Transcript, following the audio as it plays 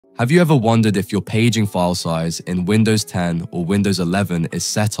Have you ever wondered if your paging file size in Windows 10 or Windows 11 is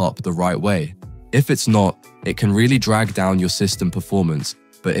set up the right way? If it's not, it can really drag down your system performance,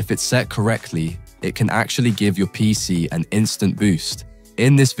 but if it's set correctly, it can actually give your PC an instant boost.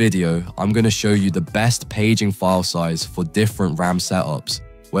 In this video, I'm going to show you the best paging file size for different RAM setups,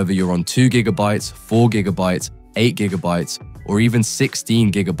 whether you're on 2GB, 4GB, 8GB, or even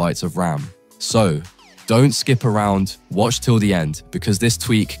 16GB of RAM. So, don't skip around, watch till the end, because this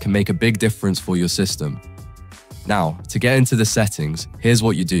tweak can make a big difference for your system. Now, to get into the settings, here's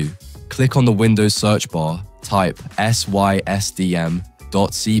what you do. Click on the Windows search bar, type sysdm.cpl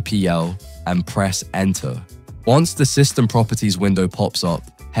and press enter. Once the System Properties window pops up,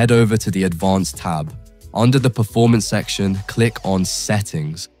 head over to the Advanced tab. Under the Performance section, click on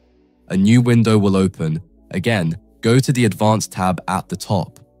Settings. A new window will open. Again, go to the Advanced tab at the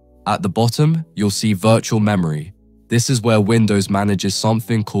top. At the bottom, you'll see Virtual Memory. This is where Windows manages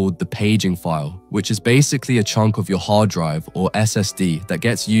something called the paging file, which is basically a chunk of your hard drive or SSD that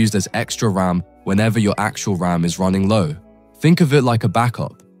gets used as extra RAM whenever your actual RAM is running low. Think of it like a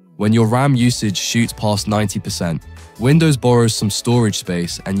backup. When your RAM usage shoots past 90%, Windows borrows some storage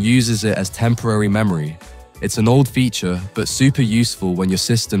space and uses it as temporary memory. It's an old feature, but super useful when your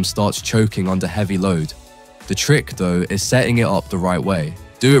system starts choking under heavy load. The trick, though, is setting it up the right way.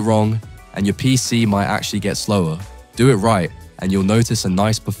 Do it wrong, and your PC might actually get slower. Do it right, and you'll notice a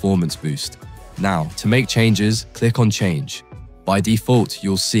nice performance boost. Now, to make changes, click on Change. By default,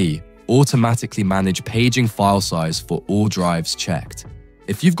 you'll see Automatically manage paging file size for all drives checked.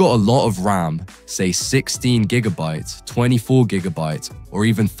 If you've got a lot of RAM, say 16GB, 24GB, or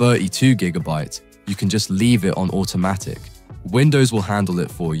even 32GB, you can just leave it on automatic. Windows will handle it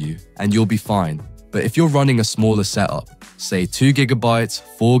for you, and you'll be fine. But if you're running a smaller setup, say 2GB,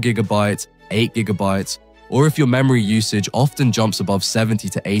 4GB, 8GB, or if your memory usage often jumps above 70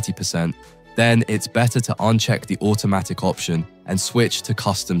 to 80%, then it's better to uncheck the automatic option and switch to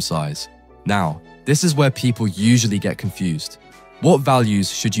custom size. Now, this is where people usually get confused. What values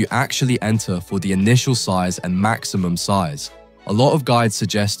should you actually enter for the initial size and maximum size? A lot of guides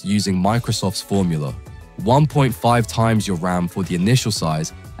suggest using Microsoft's formula: 1.5 times your RAM for the initial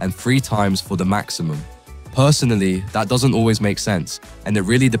size and 3 times for the maximum. Personally, that doesn't always make sense, and it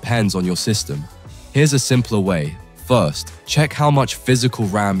really depends on your system. Here's a simpler way. First, check how much physical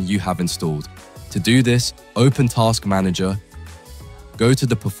RAM you have installed. To do this, open Task Manager, go to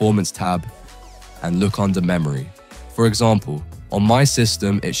the Performance tab, and look under Memory. For example, on my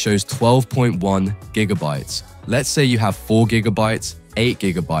system, it shows 12.1 GB. Let's say you have 4GB,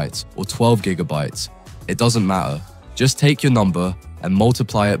 8GB, or 12GB. It doesn't matter. Just take your number and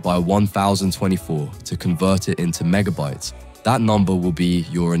multiply it by 1024 to convert it into megabytes. That number will be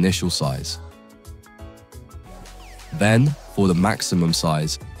your initial size. Then, for the maximum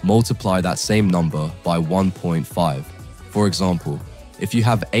size, multiply that same number by 1.5. For example, if you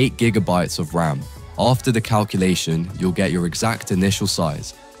have 8GB of RAM, after the calculation, you'll get your exact initial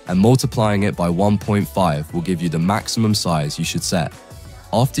size, and multiplying it by 1.5 will give you the maximum size you should set.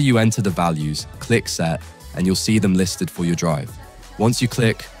 After you enter the values, click Set, and you'll see them listed for your drive. Once you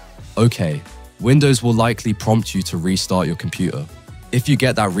click OK, Windows will likely prompt you to restart your computer. If you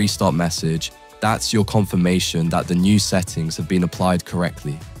get that restart message, that's your confirmation that the new settings have been applied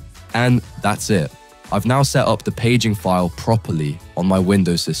correctly. And that's it. I've now set up the paging file properly on my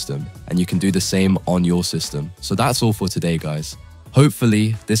Windows system, and you can do the same on your system. So that's all for today, guys.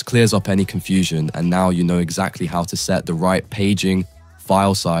 Hopefully, this clears up any confusion, and now you know exactly how to set the right paging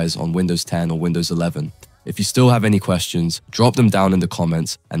file size on Windows 10 or Windows 11. If you still have any questions, drop them down in the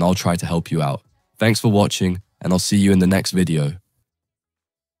comments, and I'll try to help you out. Thanks for watching, and I'll see you in the next video.